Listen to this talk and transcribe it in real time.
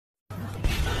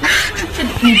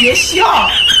你别笑。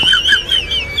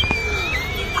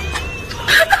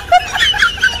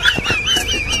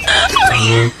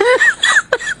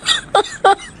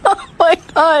Oh my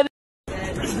god.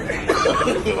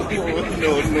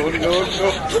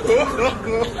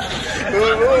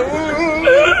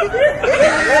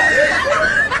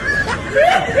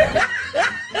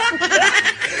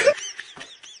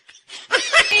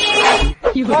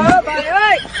 Bạn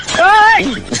ơi! Ơi!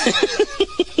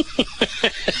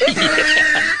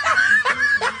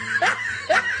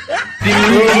 दिल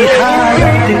की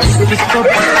हालत किसको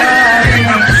बताएं,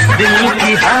 दिल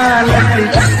की हालत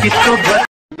किसको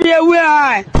ये हुए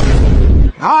है।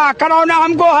 हाँ, कोरोना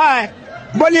हमको है।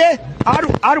 बोलिए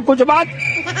और कुछ बात।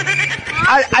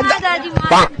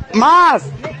 मांस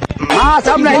मांस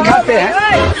हम नहीं खाते हैं,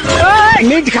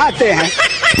 मीट खाते हैं।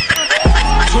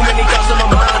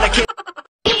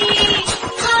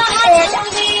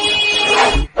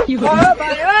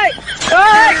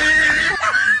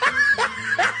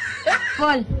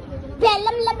 बोल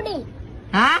फेलम लबड़ी।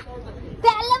 हाँ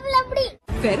फेलम लबड़ी।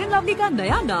 फेयर एंड लवली का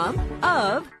नया नाम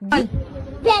अब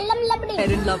फेलम लबड़ी।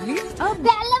 फेयर एंड लवली अब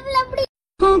फेलम लबड़ी।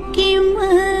 की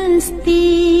मस्ती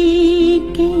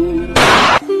के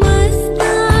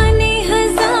मस्ताने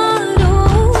हजारों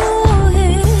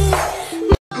है।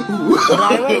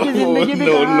 ड्राइवर की जिंदगी भी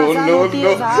आसान होती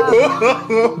है साहब।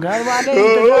 घर वाले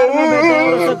इंतजार में बैठे हैं,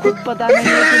 उसे खुद पता नहीं है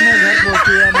कि मैं घर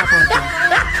पहुंची या ना पहुंची।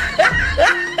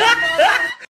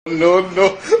 no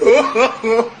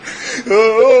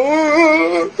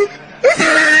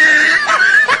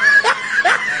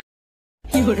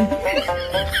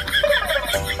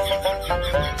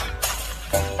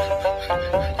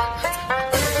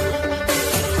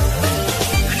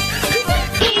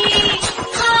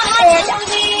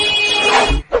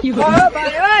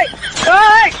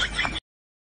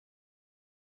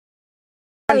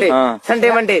Sunday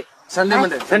Monday Sunday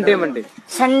Monday Sunday Monday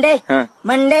Sunday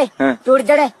Monday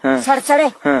Tuesday Saturday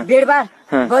वीरवार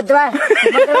बुधवार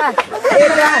मंगलवार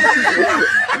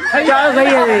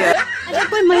अगर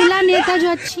कोई महिला नेता जो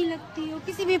अच्छी लगती हो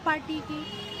किसी भी पार्टी की।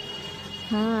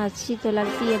 हाँ अच्छी तो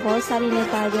लगती है, बहुत सारी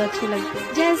नेता है जो अच्छी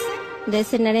लगती है,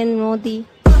 जैसे नरेंद्र मोदी।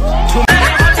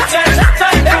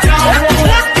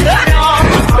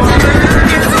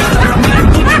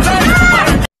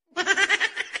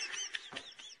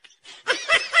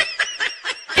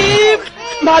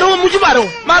 मारो मुझे मारो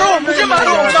मारो मुझे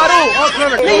मारो मारो।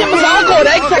 नहीं ये मजाक हो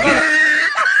रहा है, एक second.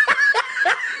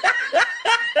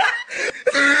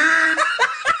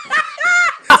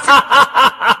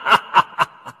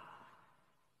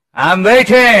 I'm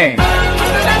waiting.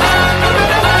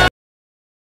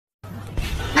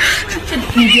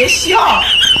 你别笑。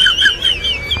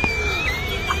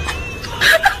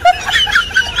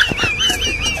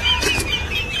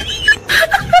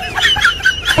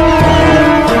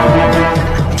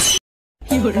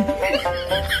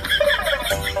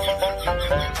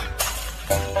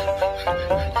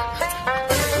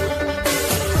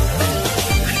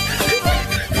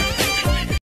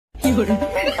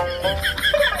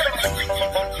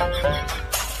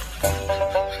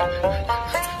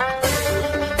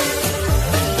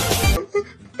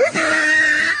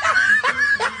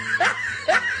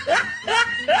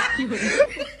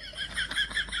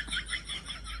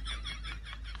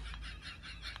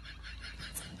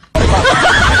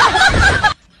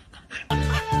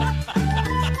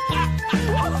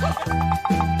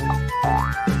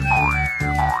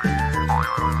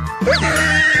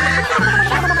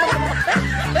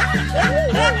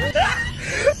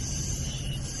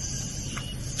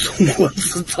我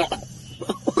知道。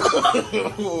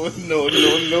no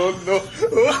no no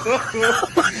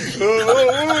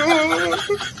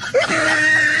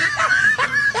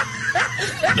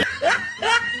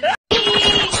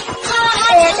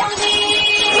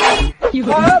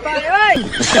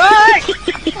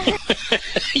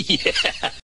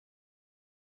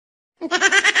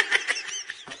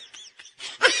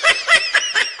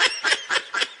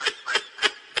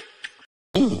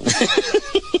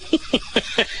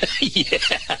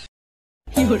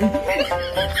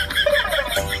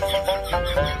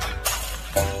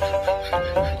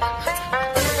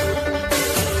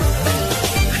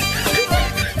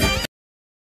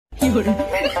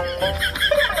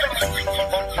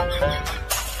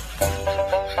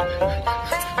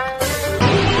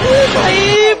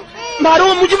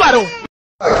मारो मुझे मारो।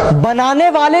 बनाने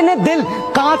वाले ने दिल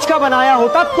कांच का बनाया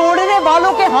होता, तोड़ने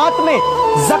वालों के हाथ में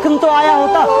जख्म तो आया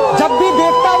होता। जब भी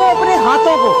देखता वो अपने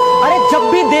हाथों को, अरे जब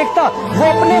भी देखता वो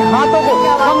अपने हाथों को,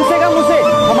 कम से कम उसे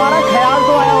हमारा ख्याल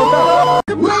तो आया होता।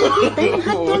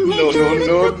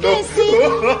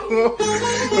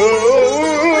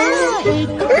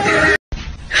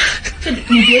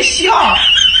 你别笑。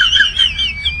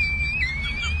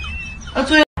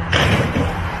最。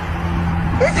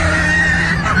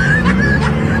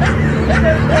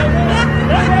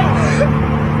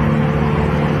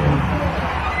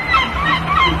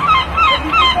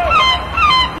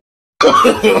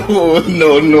Oh, no,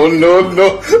 no, no, no.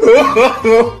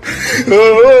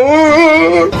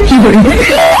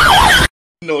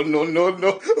 No, no, no,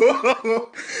 no.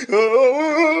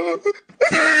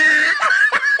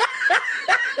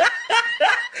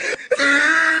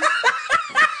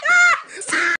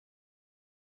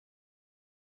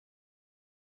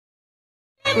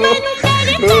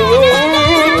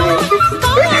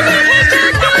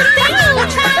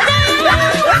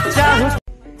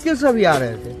 सभी आ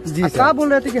रहे थे जी। क्या बोल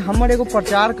रहे थे कि हमारे को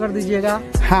प्रचार कर दीजिएगा।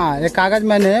 हाँ, एक कागज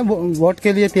मैंने वोट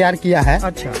के लिए तैयार किया है।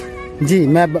 अच्छा जी।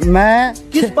 मैं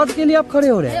किस पद के लिए आप खड़े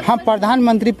हो रहे हैं? हम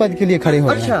प्रधानमंत्री पद के लिए खड़े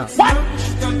हो रहे हैं। अच्छा।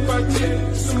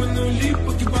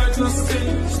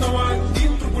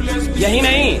 यही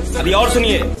नहीं, अभी और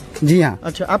सुनिए। जी हाँ।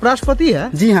 अच्छा, आप राष्ट्रपति है?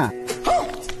 जी हाँ।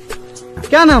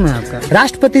 क्या नाम है आपका?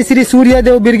 राष्ट्रपति श्री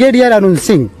सूर्यदेव ब्रिगेडियर अरुण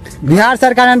सिंह। बिहार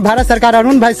सरकार एंड भारत सरकार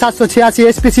अरुण भाई 786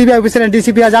 SPCB officer and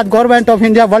DCP Azad government of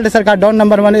India world सरकार डॉन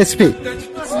नंबर 1 SP।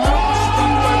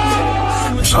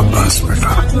 शाबाश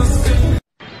बेटा।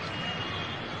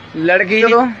 लड़की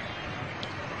को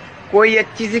कोई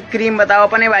अच्छी सी क्रीम बताओ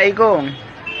अपने भाई को।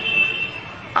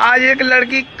 आज एक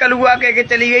लड़की कलुआ कह के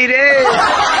चली गई रे।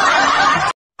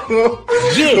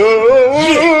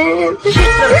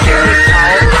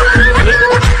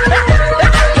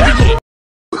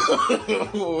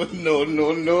 Oh, no, no,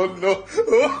 no, no.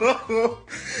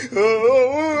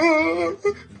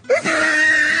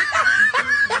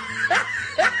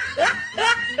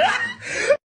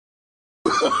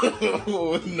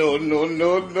 Oh, no, no,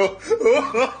 no, no.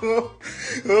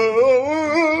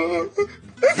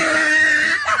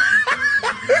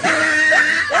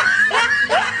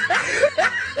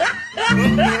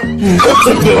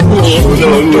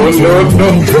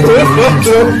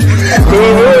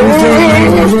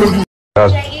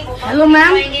 Hello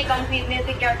ma'am.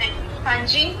 हाँ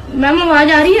जी मैम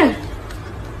आवाज आ रही है?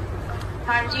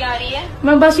 हाँ जी आ रही है।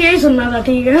 मैं बस यही सुनना था।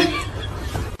 ठीक है।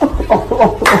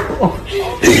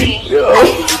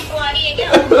 आपको आ रही है क्या?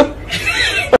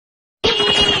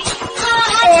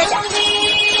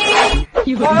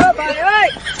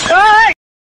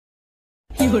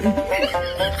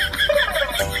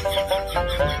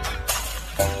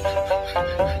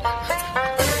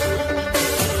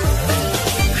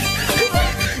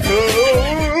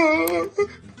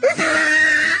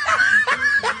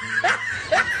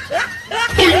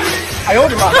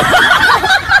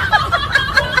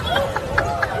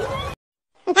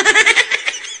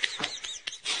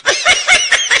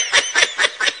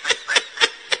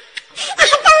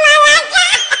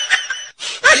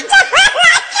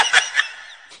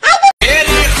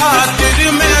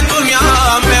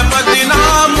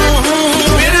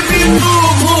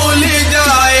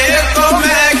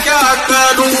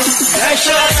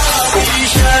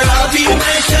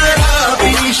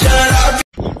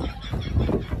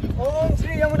 ओम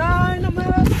श्री यमुनाय नमः।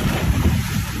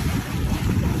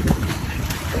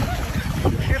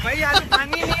 भाई आज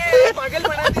पानी नहीं है, पागल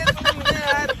बना दिया तुमने मुझे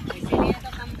यार। इसीलिए तो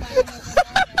कम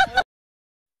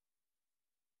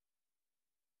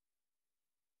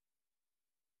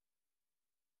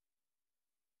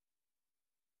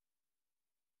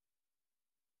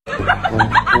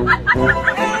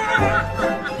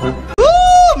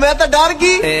मैं तो डर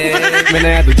गई।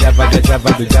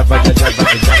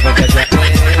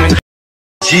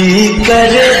 जी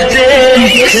कर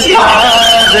देखता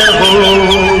रहो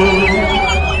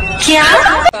क्या?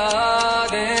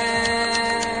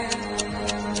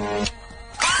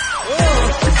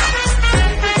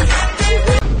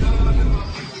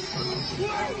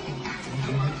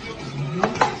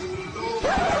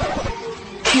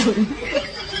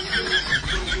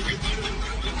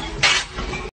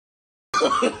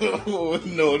 Oh,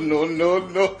 no, no, no,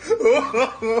 no.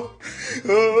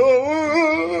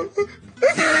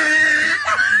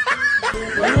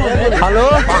 Hello.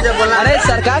 अरे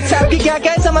सरकार से आपकी क्या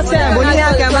क्या समस्या है? बोलिए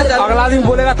यहाँ कैमरा। अगला आदमी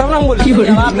बोलेगा तब ना हम बोलेंगे।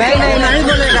 नहीं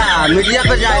बोलेगा, मीडिया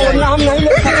पर जाएगा। हम नहीं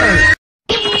ले सकते।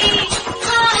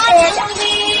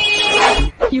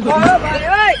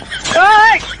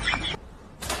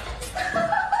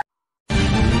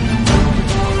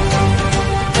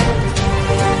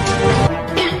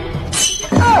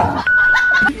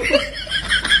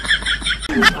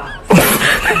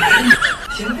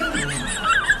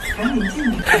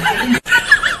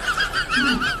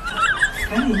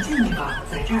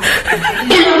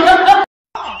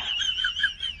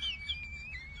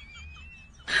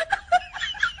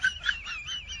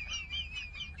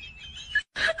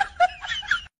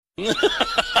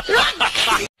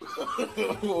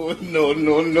 Oh, no,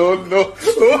 no, no, no.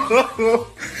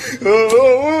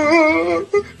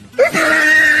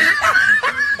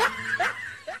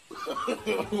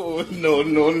 Oh, no,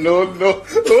 no, no, no.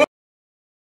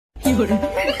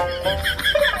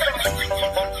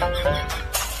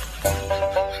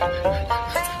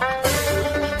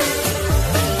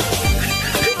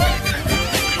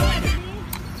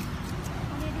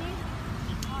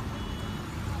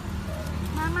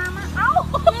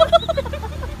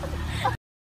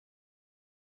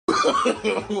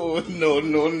 Oh, no,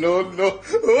 no, no, no.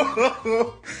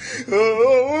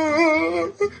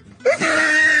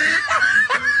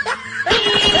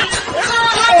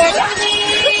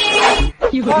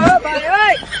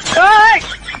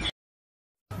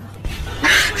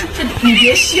你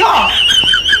别笑。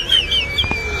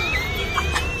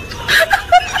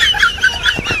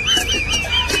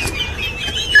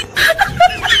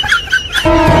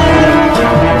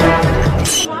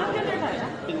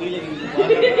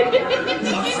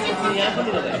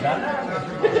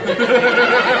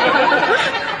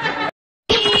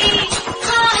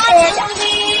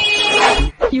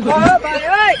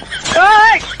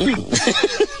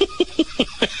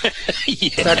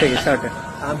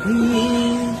अभी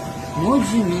मुझ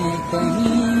में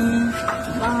कहीं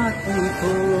बात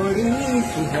थोड़ी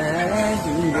सी है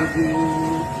जिंदगी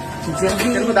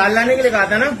तेरे को दाल लाने के लिए कहा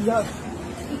था ना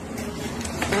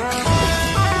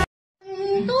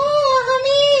तो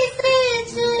हमें से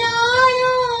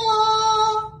चुरायो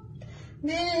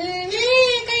दिल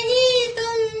में कहीं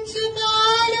तुम छुपा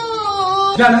लो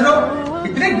जानो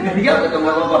इतने घटिया तो तुम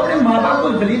लोगों को अपने माँ बाप को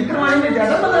दलील करवाने में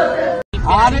ज्यादा मजा आता है।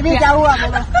 अरे भी क्या हुआ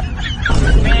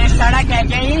मैं सड़क है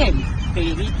गई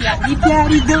तेरी प्यारी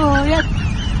प्यारी दोस्त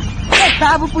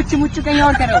साहब पुच्छ मुच्छ कहीं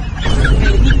और करो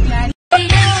तेरी प्यारी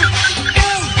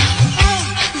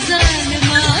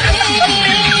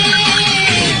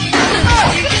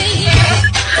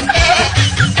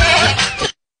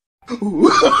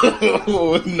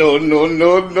Oh, no, no,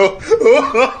 no, no.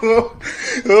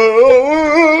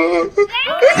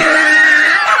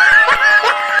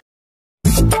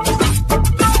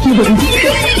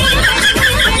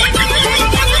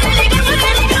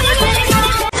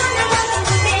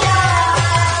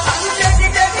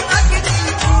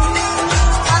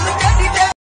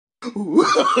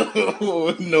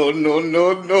 Oh, no, no,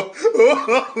 no, no.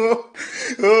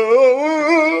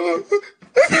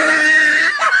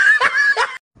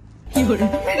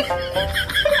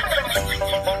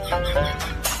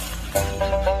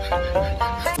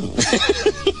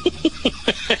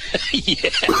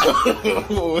 Yeah.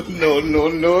 Oh, no, no,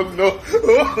 no, no.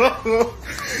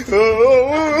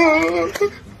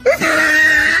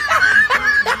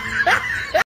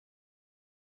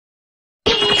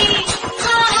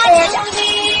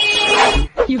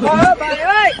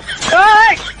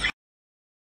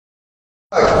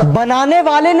 बनाने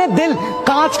वाले ने दिल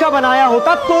कांच का बनाया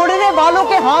होता, तोड़ने वालों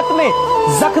के हाथ में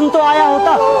जख्म तो आया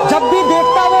होता। जब भी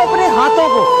देखता वो अपने हाथों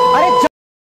को, अरे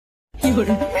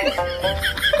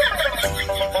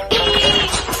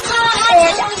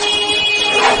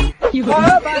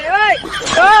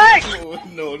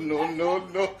No, no, no,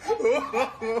 no.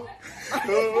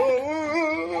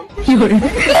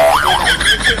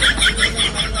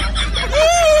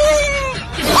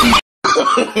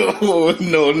 Oh,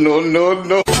 no, no, no,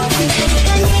 no.